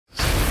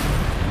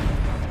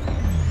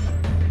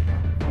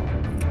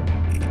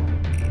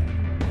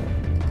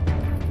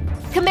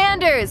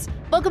Commanders!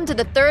 Welcome to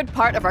the third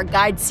part of our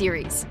guide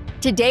series.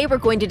 Today we're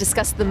going to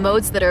discuss the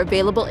modes that are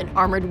available in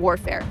Armored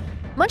Warfare.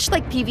 Much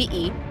like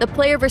PvE, the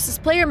player versus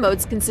player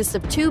modes consist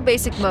of two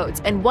basic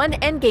modes and one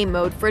endgame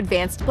mode for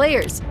advanced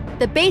players.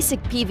 The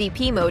basic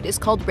PvP mode is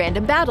called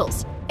Random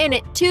Battles. In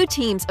it, two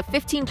teams of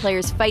 15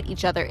 players fight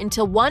each other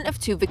until one of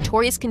two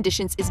victorious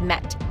conditions is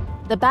met.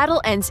 The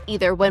battle ends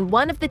either when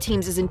one of the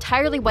teams is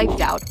entirely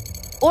wiped out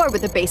or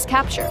with a base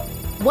capture.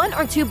 One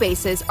or two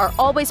bases are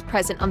always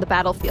present on the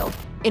battlefield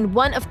in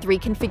one of three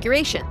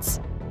configurations.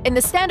 In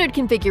the standard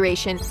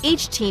configuration,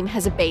 each team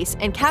has a base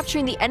and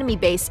capturing the enemy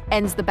base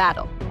ends the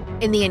battle.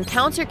 In the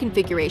encounter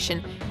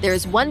configuration, there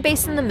is one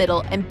base in the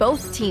middle and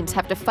both teams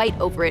have to fight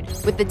over it,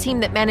 with the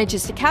team that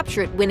manages to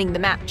capture it winning the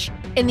match.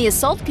 In the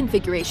assault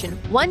configuration,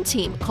 one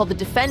team, called the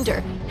defender,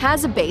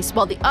 has a base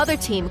while the other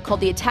team, called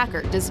the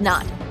attacker, does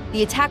not.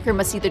 The attacker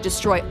must either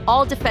destroy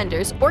all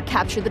defenders or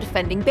capture the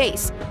defending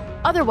base.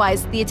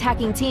 Otherwise, the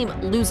attacking team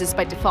loses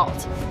by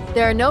default.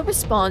 There are no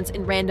respawns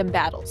in random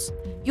battles.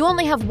 You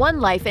only have one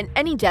life and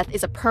any death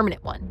is a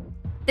permanent one.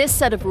 This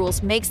set of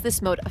rules makes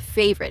this mode a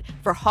favorite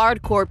for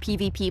hardcore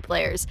PvP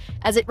players,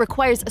 as it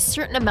requires a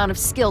certain amount of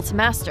skill to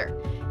master.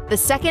 The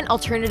second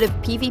alternative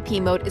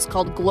PvP mode is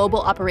called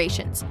Global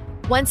Operations.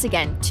 Once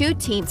again, two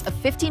teams of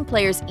 15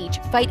 players each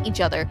fight each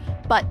other,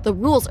 but the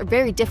rules are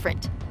very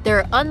different. There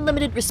are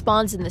unlimited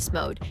respawns in this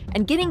mode,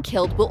 and getting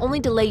killed will only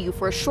delay you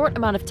for a short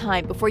amount of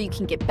time before you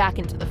can get back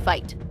into the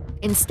fight.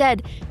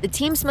 Instead, the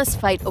teams must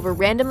fight over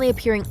randomly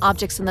appearing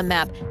objects on the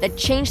map that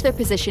change their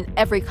position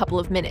every couple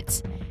of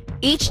minutes.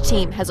 Each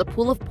team has a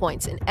pool of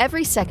points, and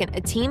every second a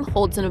team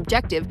holds an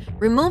objective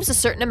removes a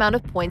certain amount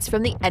of points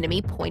from the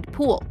enemy point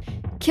pool.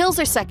 Kills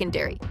are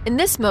secondary. In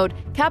this mode,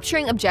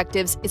 capturing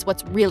objectives is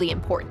what's really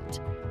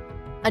important.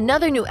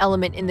 Another new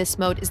element in this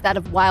mode is that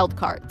of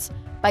wildcards.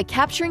 By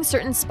capturing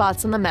certain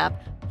spots on the map,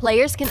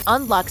 players can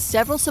unlock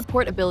several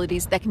support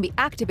abilities that can be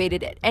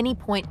activated at any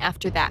point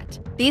after that.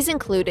 These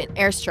include an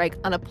airstrike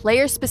on a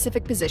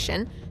player-specific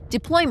position,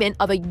 deployment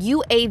of a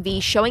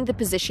UAV showing the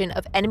position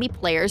of enemy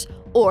players,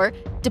 or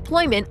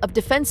deployment of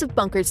defensive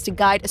bunkers to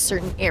guide a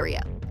certain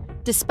area.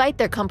 Despite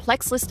their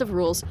complex list of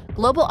rules,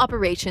 Global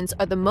Operations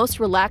are the most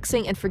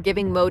relaxing and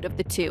forgiving mode of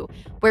the two,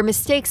 where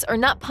mistakes are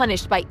not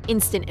punished by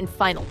instant and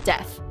final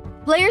death.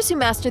 Players who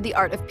master the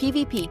art of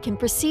PvP can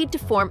proceed to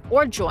form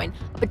or join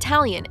a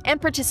battalion and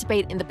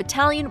participate in the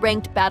Battalion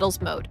Ranked Battles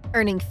mode,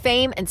 earning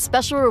fame and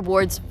special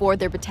rewards for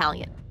their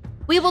battalion.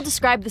 We will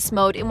describe this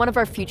mode in one of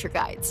our future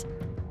guides.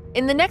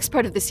 In the next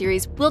part of the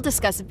series, we'll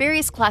discuss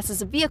various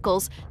classes of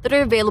vehicles that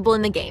are available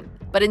in the game.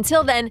 But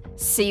until then,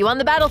 see you on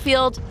the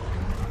battlefield!